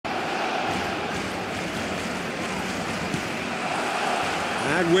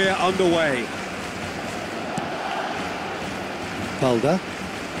And we're underway. Balda.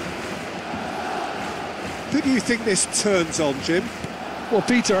 Who do you think this turns on, Jim? Well,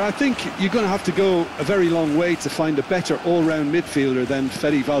 Peter, I think you're going to have to go a very long way to find a better all-round midfielder than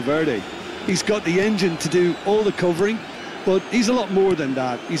Fede Valverde. He's got the engine to do all the covering, but he's a lot more than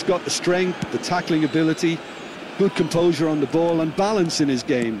that. He's got the strength, the tackling ability, good composure on the ball and balance in his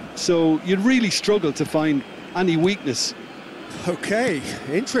game. So you'd really struggle to find any weakness. Okay,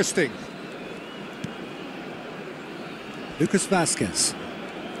 interesting. Lucas Vazquez.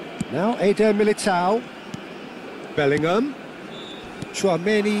 Now Eder Militao. Bellingham.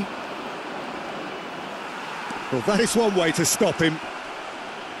 Tchouaméni. Well, that is one way to stop him.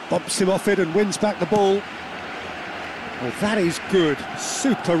 Bumps him off it and wins back the ball. Well, that is good.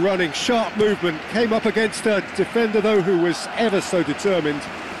 Super running, sharp movement. Came up against a defender, though, who was ever so determined.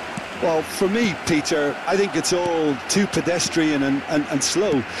 Well, for me, Peter, I think it's all too pedestrian and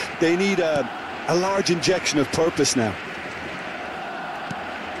slow. They need a large injection of purpose now.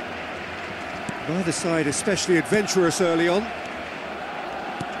 Neither side especially adventurous early on.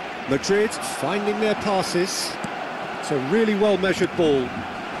 Madrid finding their passes. It's a really well-measured ball.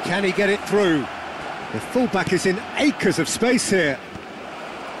 Can he get it through? The fullback is in acres of space here.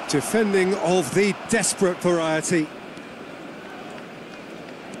 Defending of the desperate variety.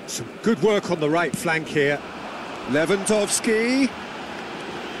 Some good work on the right flank here. Lewandowski.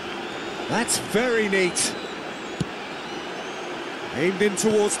 That's very neat. Aimed in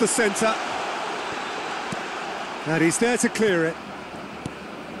towards the centre. And he's there to clear it.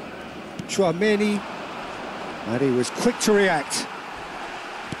 Tchouaméni. And he was quick to react.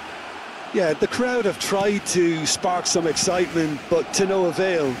 Yeah, the crowd have tried to spark some excitement, but to no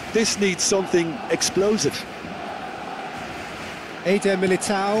avail. This needs something explosive. Eder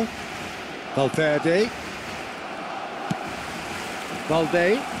Militao. Valverde.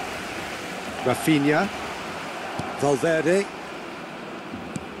 Valde. Rafinha. Valverde.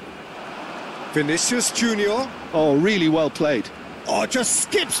 Vinicius Junior. Oh, really well played. Oh, just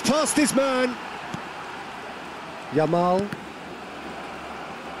skips past his man. Yamal.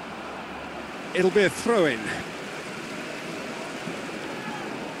 It'll be a throw-in.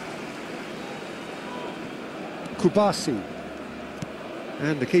 Kubasi.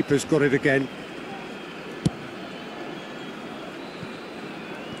 And the keeper's got it again.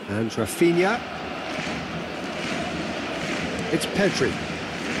 And Rafinha. It's Pedri.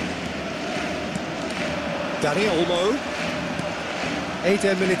 Dani Olmo.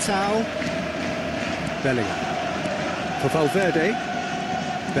 Eder Militao. Bellingham. For Valverde.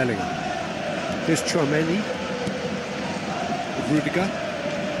 Bellingham. Here's Tchouaméni. Rudiger.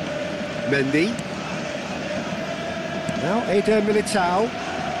 Mendy. Now Eder Militao.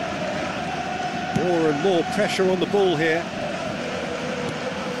 More and more pressure on the ball here.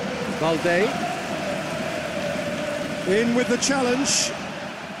 Valde. In with the challenge.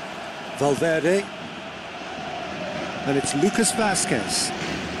 Valverde. And it's Lucas Vazquez.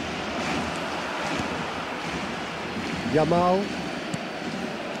 Yamal.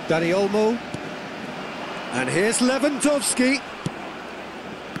 Dani Olmo. And here's Lewandowski.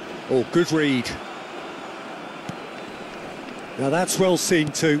 Oh, good read. Now that's well seen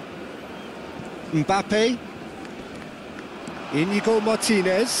too. Mbappe. Inigo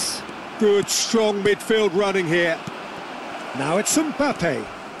Martinez. Good, strong midfield running here. Now it's Mbappe.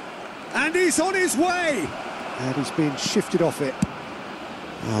 And he's on his way. And he's been shifted off it.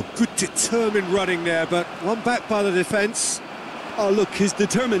 Oh, good determined running there, but one back by the defence. Oh, look, his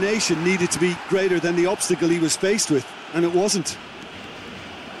determination needed to be greater than the obstacle he was faced with, and it wasn't.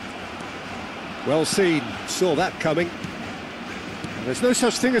 Well seen, saw that coming. And there's no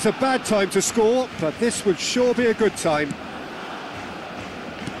such thing as a bad time to score, but this would sure be a good time.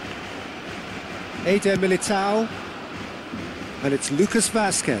 Eder Militao. And it's Lucas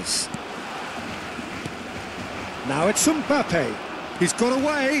Vazquez. Now it's Mbappe. He's got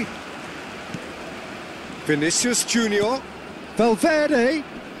away. Vinicius Junior. Valverde.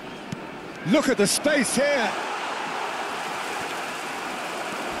 Look at the space here.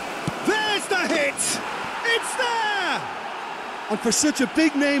 There's the hit. It's there. And for such a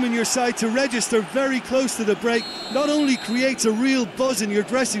big name in your side to register very close to the break, not only creates a real buzz in your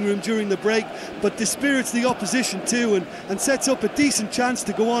dressing room during the break, but dispirits the opposition too, and sets up a decent chance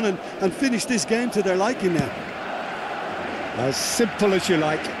to go on and finish this game to their liking now. As simple as you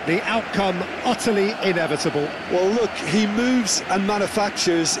like, the outcome utterly inevitable. Well, look, he moves and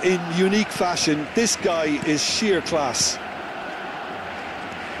manufactures in unique fashion. This guy is sheer class.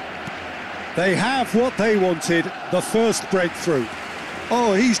 They have what they wanted, the first breakthrough.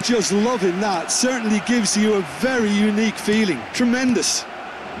 Oh, he's just loving that. Certainly gives you a very unique feeling. Tremendous.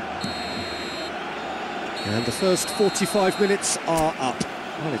 And the first 45 minutes are up.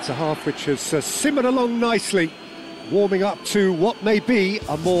 Well, it's a half which has simmered along nicely, warming up to what may be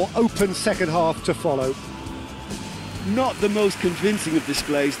a more open second half to follow. Not the most convincing of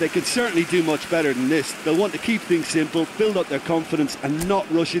displays. They could certainly do much better than this. They'll want to keep things simple, build up their confidence and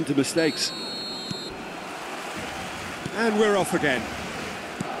not rush into mistakes. And we're off again.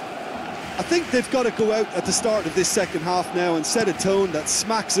 I think they've got to go out at the start of this second half now and set a tone that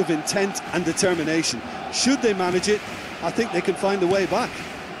smacks of intent and determination. Should they manage it, I think they can find a way back.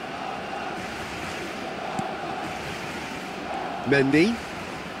 Mendy.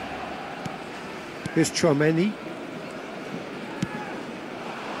 Here's Chouameni.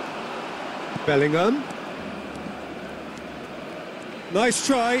 Bellingham. Nice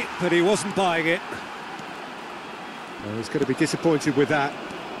try, but he wasn't buying it. Well, he's going to be disappointed with that.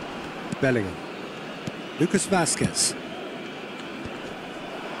 Bellingham. Lucas Vazquez.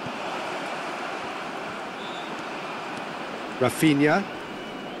 Rafinha.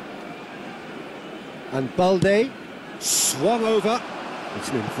 And Balde swung over. It's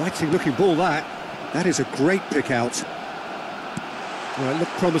an inviting looking ball, that. That is a great pick out. Well, it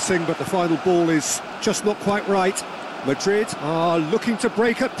looked promising, but the final ball is just not quite right. Madrid are looking to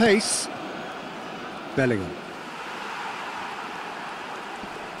break at pace. Bellingham.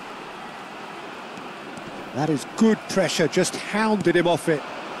 That is good pressure, just hounded him off it.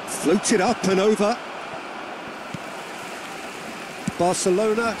 Floated up and over.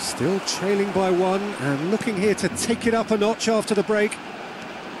 Barcelona still trailing by one and looking here to take it up a notch after the break.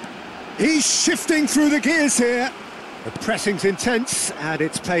 He's shifting through the gears here. The pressing's intense and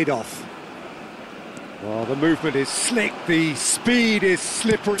it's paid off. Well, the movement is slick, the speed is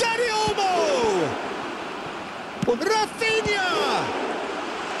slippery. Dani Olmo! Rafinha!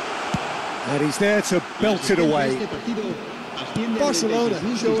 And he's there to belt it away. Barcelona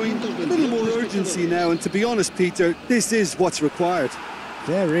showing a little more urgency now, and to be honest, Peter, this is what's required.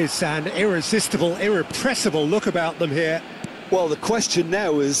 There is an irresistible, irrepressible look about them here. Well, the question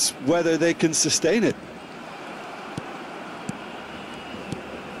now is whether they can sustain it.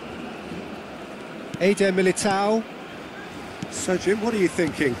 Eder Militao. So, Jim, what are you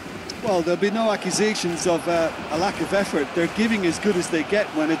thinking? Well, there'll be no accusations of a lack of effort. They're giving as good as they get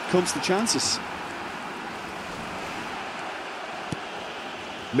when it comes to chances.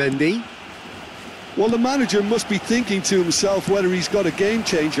 Mendy. Well, the manager must be thinking to himself whether he's got a game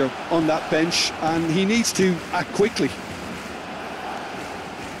changer on that bench, and he needs to act quickly.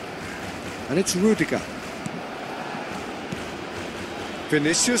 And it's Rudiger.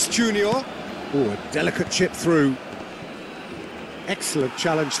 Vinicius Junior. Oh, a delicate chip through. Excellent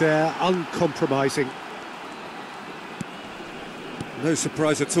challenge there, uncompromising. No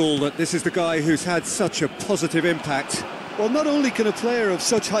surprise at all that this is the guy who's had such a positive impact. Well, not only can a player of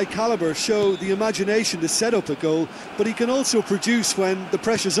such high calibre show the imagination to set up a goal, but he can also produce when the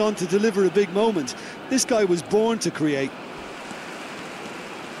pressure's on to deliver a big moment. This guy was born to create.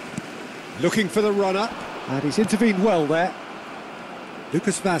 Looking for the runner, and he's intervened well there.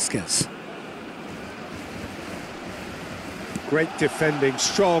 Lucas Vazquez. Great defending,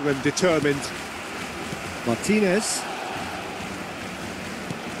 strong and determined. Martinez.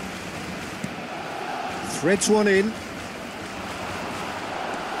 Threads one in.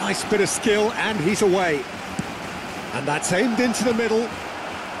 Nice bit of skill, and he's away. And that's aimed into the middle.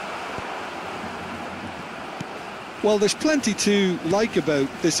 Well, there's plenty to like about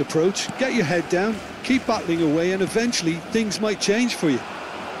this approach. Get your head down, keep battling away, and eventually things might change for you.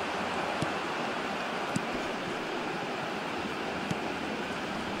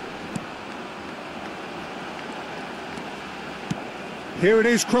 Here it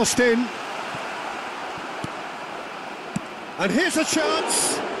is, crossed in. And here's a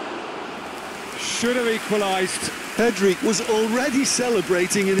chance. Should have equalised. Pedri was already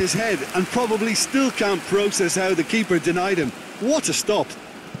celebrating in his head and probably still can't process how the keeper denied him. What a stop.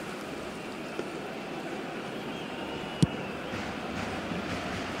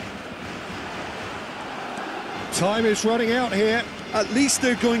 Time is running out here. At least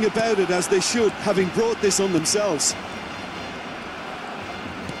they're going about it as they should, having brought this on themselves.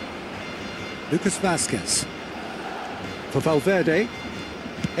 Lucas Vazquez. For Valverde.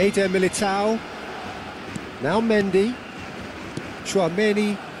 Eder Militao. Now Mendy.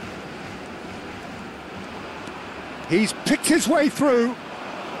 Chouameni. He's picked his way through.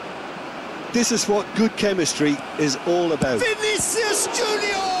 This is what good chemistry is all about. Vinicius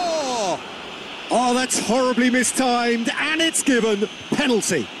Junior! Oh, that's horribly mistimed, and it's given.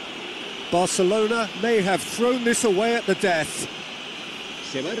 Penalty. Barcelona may have thrown this away at the death.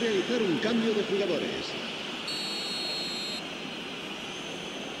 Se va a realizar un cambio de jugadores.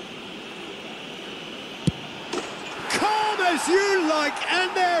 as you like,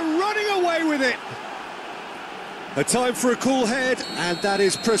 and they're running away with it. A time for a cool head, and that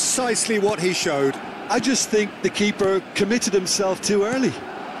is precisely what he showed. I just think the keeper committed himself too early.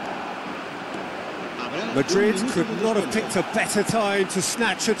 Madrid could not have picked a better time to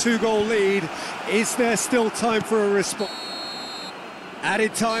snatch a 2-goal lead. Is there still time for a response?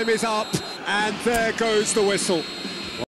 Added time is up, and there goes the whistle.